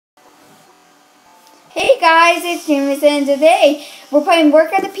Hey guys, it's Jameson, and today we're playing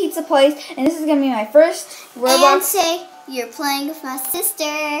Work at the Pizza Place, and this is going to be my first Roblox. And say you're playing with my sister.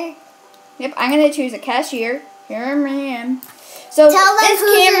 Yep, I'm going to choose a cashier. Here I am. So tell them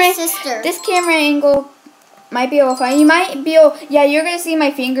who's your sister. This camera angle might be a little funny. You might be able, yeah, you're going to see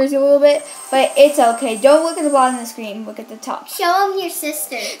my fingers a little bit, but it's okay. Don't look at the bottom of the screen. Look at the top. Show them your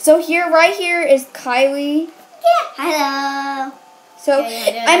sister. So right here is Kylie. Yeah. Hello. So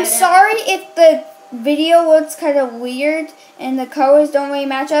I'm sorry if the video looks kind of weird and the colors don't really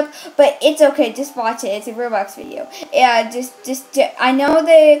match up, but it's okay. Just watch it. It's a Roblox video. Yeah, I know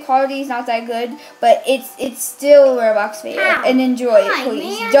the quality is not that good, but it's still a Roblox video. And enjoy it,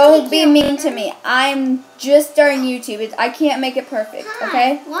 please. Don't be mean to me. I'm just starting YouTube. I can't make it perfect.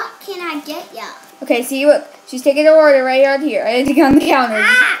 Okay? What can I get ya? Okay. See, look. She's taking her order right out here. I had to go on the counter.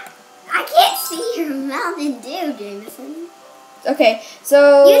 I can't see your Mountain Dew, Jameson. Okay,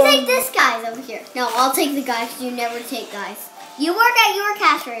 so you take this guy's over here. No, I'll take the guy because you never take guys. You work at your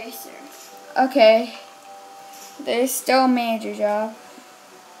cash register. Okay. There's still a manager job.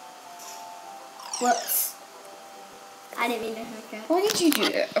 Whoops. I didn't mean to hurt that. Why did you do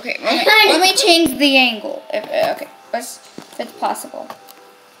that? Okay, let me change the angle. Okay, if it's possible.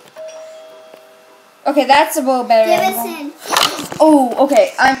 Okay, that's a little better angle. Oh,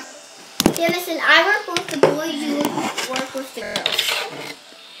 okay. Jameson, I work with the boys, you work with the girls.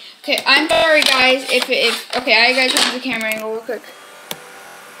 Okay, I'm sorry guys okay, I gotta change the camera angle real quick.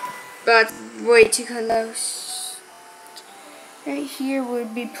 That's way too close. Right here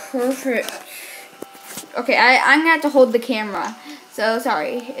would be perfect. Okay, I'm gonna have to hold the camera. So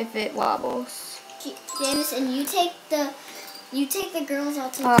sorry if it wobbles. Jameson, you take the girls,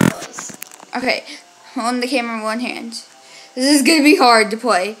 I'll take the boys. Okay, holding the camera in one hand. This is gonna be hard to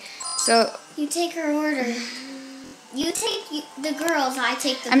play. So you take her order. You take the girls, I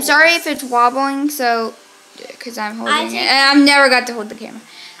take the boys. I'm sorry if it's wobbling, so because I'm holding it, and I've never got to hold the camera.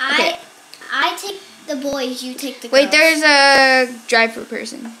 Okay. I take the boys, you take the girls. Wait, there's a drive-through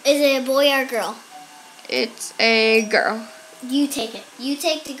person. Is it a boy or a girl? It's a girl. You take it. You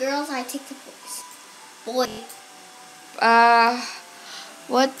take the girls, I take the boys. Boy.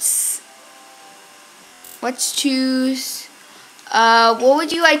 Let's choose. What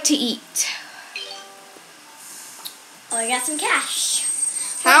would you like to eat? Oh, I got some cash.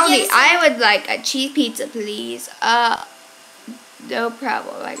 Howdy, I would like a cheese pizza, please. No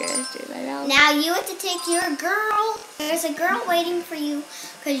problem. I gotta do that. Now you have to take your girl. There's a girl waiting for you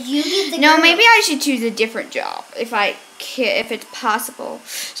because you give the No, girl. maybe I should choose a different job if it's possible.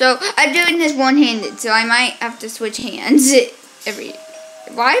 So I'm doing this one-handed, so I might have to switch hands every.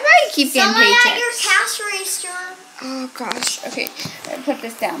 Why do I keep getting paychecks? Someone at your cash register. Oh gosh. Okay, put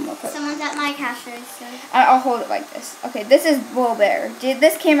this down real quick. Someone's at my cash register. I'll hold it like this. Okay, this is a little better.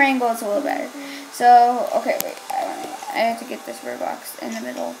 This camera angle is a little better. So okay, wait. I have to get this Roblox in the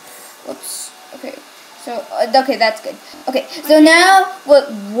middle. Whoops. Okay. So okay, that's good. Okay. So now, what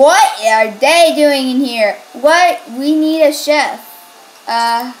are they doing in here? We need a chef.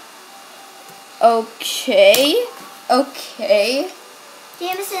 Okay. Okay.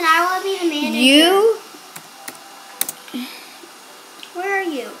 Jameson, I want to be the manager. Where are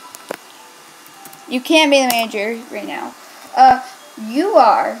you? You can't be the manager right now. You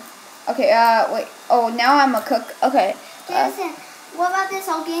are. Okay, wait. Oh, now I'm a cook. Okay. Jameson, what about this?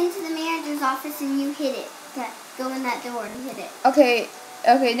 I'll get into the manager's office and you hit it. Go in that door and hit it. Okay.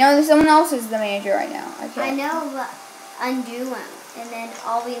 Okay, no, someone else is the manager right now. Okay. I know, but undo him. And then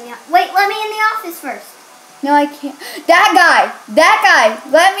I'll be in the office. Wait, let me in the office first. No, I can't. That guy,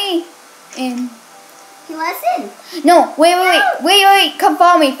 let me in. He lets in. No, wait. Come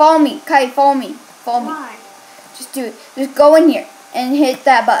follow me. Kai, follow me. Why? Just do it. Just go in here and hit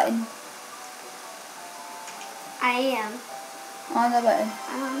that button. I am. On the button.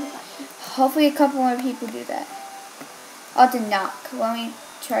 I'm on the button. Hopefully a couple more people do that. I'll have to knock. Let me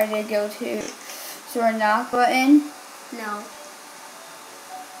try to go to a knock button. No.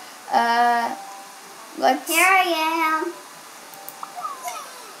 Here I am.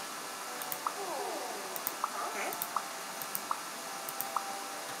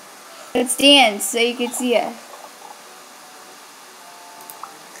 Let's dance so you can see us.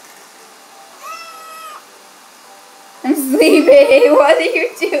 I'm sleeping. What are you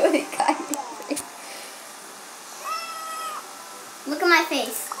doing, guys? Look at my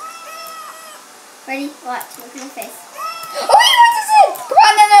face. Ready? Watch. Look at my face. Oh, he wants us in! Come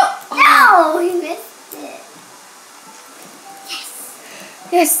on, no! No! He missed it. Yes!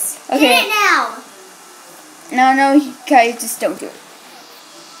 Yes! Okay. Get it now! No, guys, just don't do it.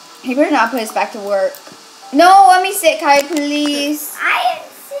 He better not put us back to work. No, let me sit, Kai, please. I am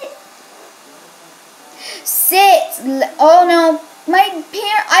sit. Oh no, I'm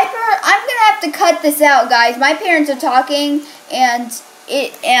gonna have to cut this out, guys. My parents are talking, and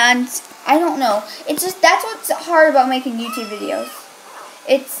I don't know. It's just that's what's hard about making YouTube videos.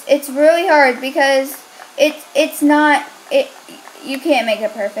 It's really hard because it's not you can't make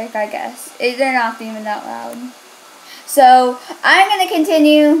it perfect, I guess. They're not even that loud. So I'm gonna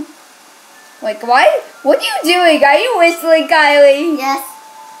continue. Like, why? What are you doing? Are you whistling, Kylie? Yes.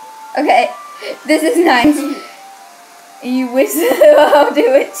 Okay, this is nice. You whistle, I'll do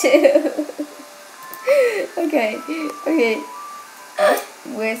it too. Okay.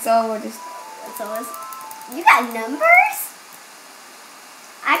 Whistle, we'll just... You got numbers?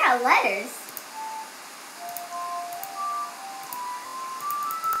 I got letters.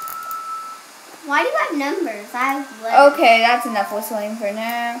 Why do you have numbers? I have letters. Okay, that's enough whistling for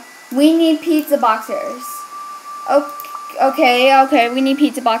now. We need pizza boxers. Okay, we need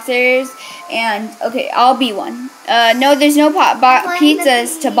pizza boxers. And, okay, I'll be one. No, there's no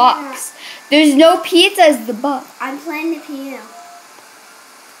pizzas to box. There's no pizzas to box. I'm playing the piano.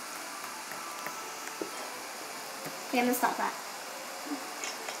 Okay, I'm gonna stop that.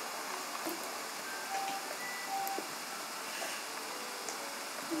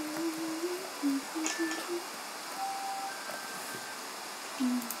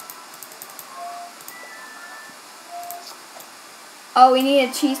 Oh, we need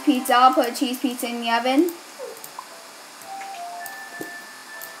a cheese pizza. I'll put a cheese pizza in the oven.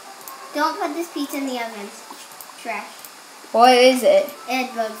 Don't put this pizza in the oven. Trash. What is it? It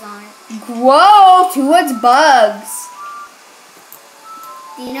had bugs on it. Gross! Who wants bugs?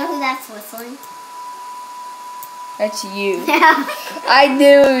 Do you know who that's whistling? That's you. I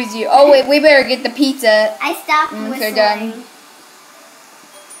knew it was you. Oh wait, we better get the pizza. I stopped whistling. They're done.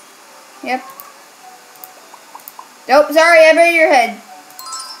 Yep. Nope, sorry, I buried your head.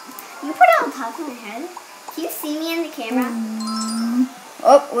 You put it on top of my head? Can you see me in the camera?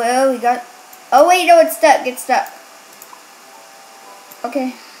 Oh, well, we got... Oh, wait, no, it's stuck. It's stuck.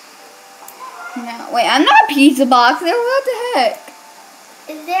 Okay. No, wait, I'm not a pizza box. What the heck?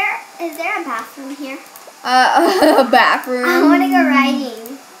 Is there a bathroom here? A bathroom. I want to go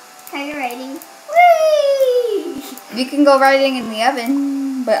riding. Can I go riding? Whee! You can go riding in the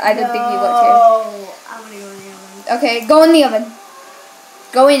oven, but I don't think you want to. I want to go in the oven. Okay, go in the oven.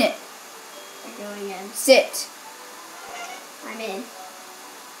 Go in it. I'm going in. Sit. I'm in.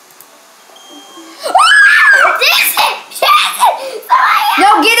 No,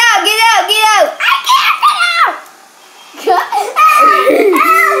 get out, get out, get out! I can't get out!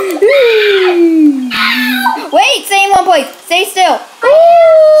 Wait, stay in one place. Stay still.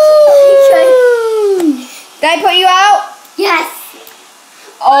 Did I put you out? Yes.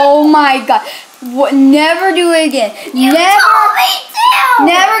 Oh my god. What, never do it again. You told me to!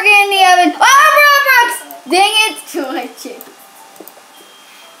 Never get in the oven. Oh, Roblox! Dang it.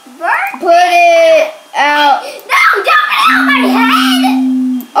 Put it out. No, don't get out of my head!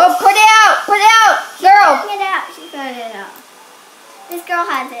 Oh, put it out. Put it out. Girl. She's putting it out. She's putting it out. This girl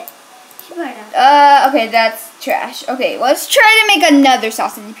has it. She put it out. Okay, that's trash. Okay, let's try to make another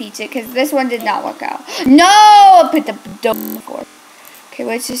sausage pizza because this one did not work out. No! I put the dough on the floor. Okay,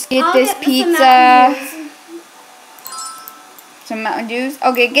 let's just get this pizza. Some Mountain Dews.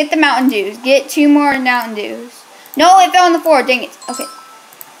 Okay, get the Mountain Dews. Get 2 more Mountain Dews. No, it fell on the floor. Dang it. Okay.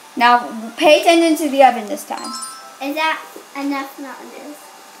 Now, pay attention to the oven this time. Is that enough Mountain Dews?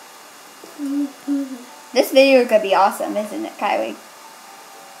 This video is going to be awesome, isn't it, Kylie?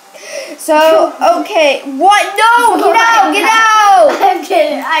 So, okay. What? No! Get out! Get out! I'm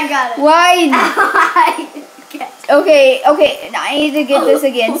kidding. I got it. Why? Okay. I need to get this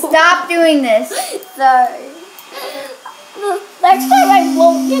again. Stop doing this. Sorry. Next time I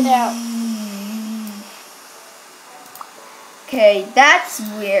won't get out. Okay, that's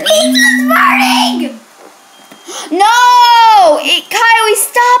weird. Pizza's burning! No! Kylie,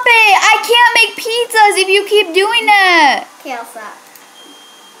 stop it! I can't make pizzas if you keep doing that. Okay, I'll stop.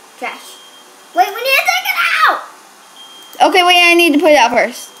 Trash. Wait, we need to take it out! Okay, wait, I need to put it out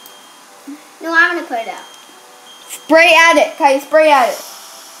first. No, I'm going to put it out. Spray at it, Kylie, spray at it.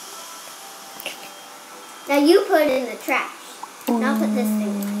 Now you put it in the trash. And I'll put this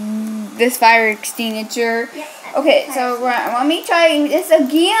thing in. This fire extinguisher. Yep, okay, so let me try this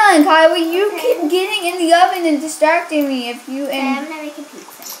again, Kylie. You keep getting in the oven and distracting me. I'm going to make a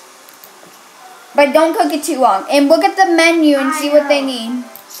pizza. But don't cook it too long. And look at the menu and see what they need.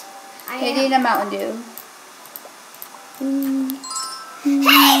 They need a Mountain Dew.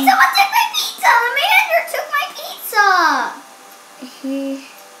 Hey, someone took my pizza! The manager took my pizza!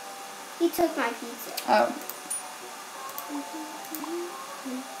 He took my pizza. Oh.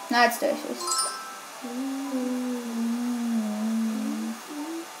 That's delicious.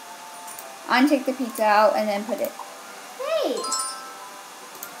 take the pizza out and then put it. Hey.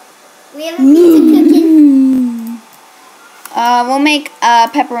 We have a pizza cooking. We'll make a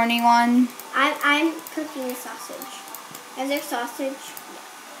pepperoni one. I'm cooking a sausage. Is there sausage?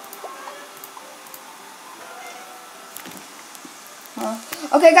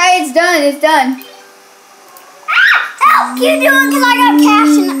 Okay, guys, it's done. It's done. Ah! Help! You do it because I got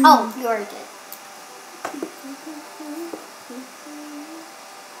cash in. Oh, you already did.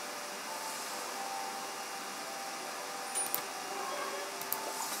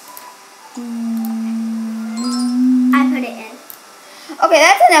 I put it in. Okay,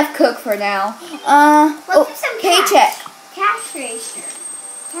 that's enough cook for now. Let's do some paycheck. Cash register.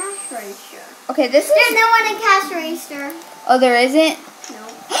 Cash register. Okay, this is. There's no one in cash register. Oh, there isn't? No.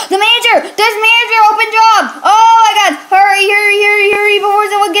 The manager! There's manager! Open job! Oh my god! Hurry, hurry, hurry, hurry before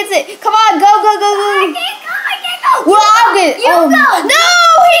someone gets it! Come on, go, go, go, go! I can't go, I can't go! Well, I'll get it! You go! No!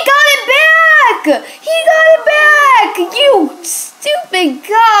 He got it back! He got it back! You stupid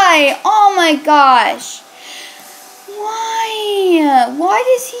guy! Oh my gosh! Why? Why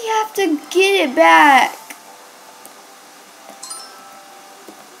does he have to get it back?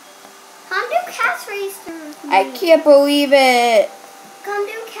 Come do cash register with me. I can't believe it. Come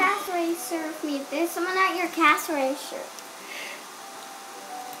do cash register with me. There's someone at your cash register.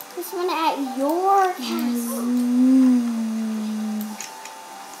 There's someone at your cash register.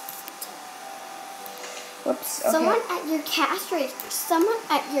 Whoops. Okay. Someone at your cash register. Someone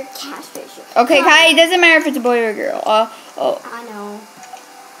at your cash register. Okay, Kai, it doesn't matter if it's a boy or a girl. I know.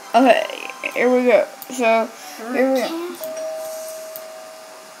 Okay, here we go. So, here we go.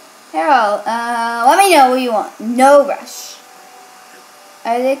 Harold, let me know what you want. No rush.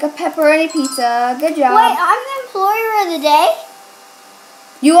 I like a pepperoni pizza. Good job. Wait, I'm the employer of the day?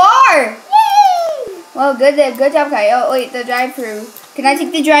 You are! Yay! Well, good job, Kai. Oh, wait, the drive-thru. Can I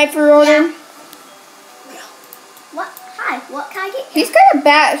take the drive-thru order? Yeah. What? Hi, what can I get? She's kind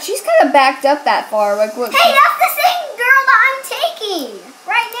of backed up that far. Like, look. Hey, that's the same girl that I'm taking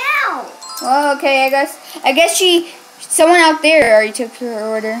right now. Well, okay, I guess someone out there already took her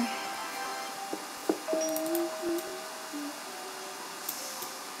order.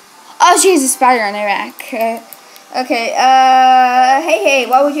 Oh, she has a spider on her back. Okay, hey,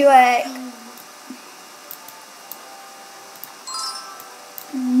 what would you like?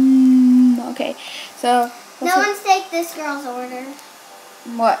 Okay, so. No one's take this girl's order.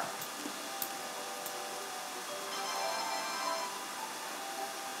 What?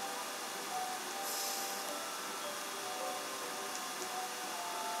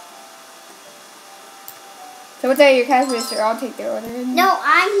 So what's at your cash register? I'll take their order. No,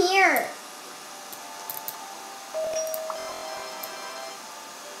 I'm here.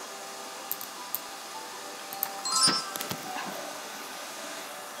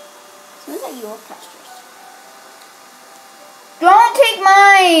 So what's at your cash register? Don't take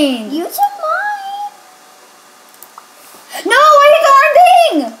mine! You took mine. No, I hit the wrong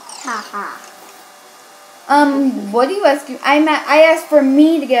thing! Haha. What do you ask? I asked for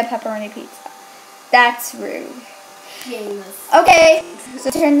me to get a pepperoni pizza. That's rude. James. Okay,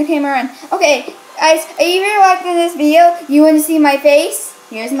 so turn the camera on. Okay, guys, are you really liking this video? You want to see my face?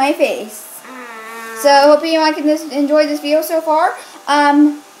 Here's my face. So, hope you enjoyed this video so far.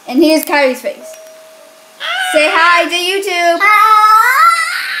 And here's Kylie's face. Say hi to YouTube.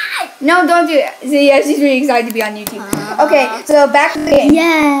 Hi. No, don't do it. See, yeah, she's really excited to be on YouTube. Okay, so back to the game.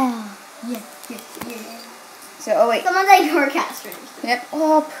 Yeah. So, oh wait. Someone's like your cash register. Yep.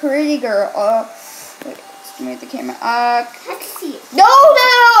 Oh, pretty girl. Wait, let's move the camera. Let's see it. No,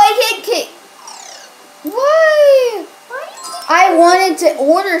 I can't kick. Why? I wanted to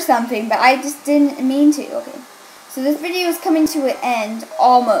order something, but I just didn't mean to. Okay. So this video is coming to an end,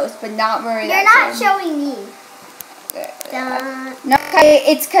 almost, but not very. You're not showing me. No, okay,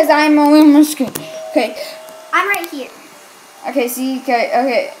 it's because I'm on my screen. Okay. I'm right here. Okay, see,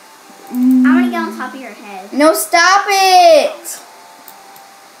 okay. I'm gonna get on top of your head. No, stop it!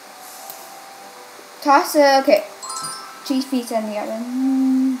 Toss it, okay. Cheese pizza in the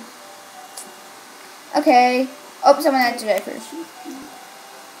oven. Okay. Oh, someone had to do it first.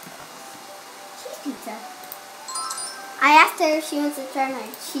 Cheese pizza. I asked her if she wants to try my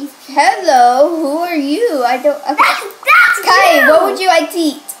cheese pizza. Hello, who are you? I don't. Okay. That's Kai, you! what would you like to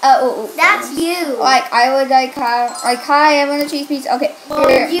eat? That's you. Like I would like hi, I want a cheese pizza. Okay. Well,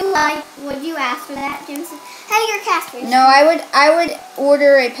 would you ask for that, Jameson? Hey, your cash register. No, I would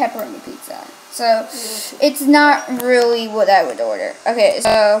order a pepperoni pizza. So it's not really what I would order. Okay,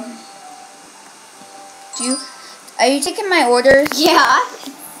 so are you taking my orders? Yeah.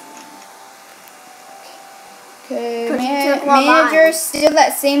 Okay, took one of manager, mine. still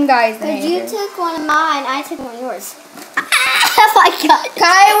that same guy's the Because manager. you took one of mine, I took one of yours. Oh my god.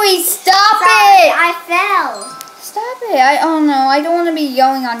 Kylie, stop Sorry, it! I fell. Stop it. Oh no, I don't want to be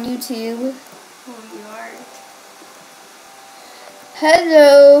yelling on YouTube. Oh, you are.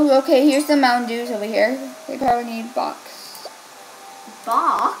 Hello. Okay, here's some Mountain Dews over here. We probably need box.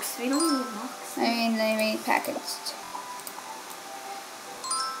 Box? We don't need box. They need packaged.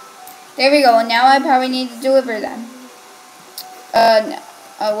 There we go. And now I probably need to deliver them. No.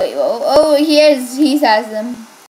 Oh wait. Oh, he has them.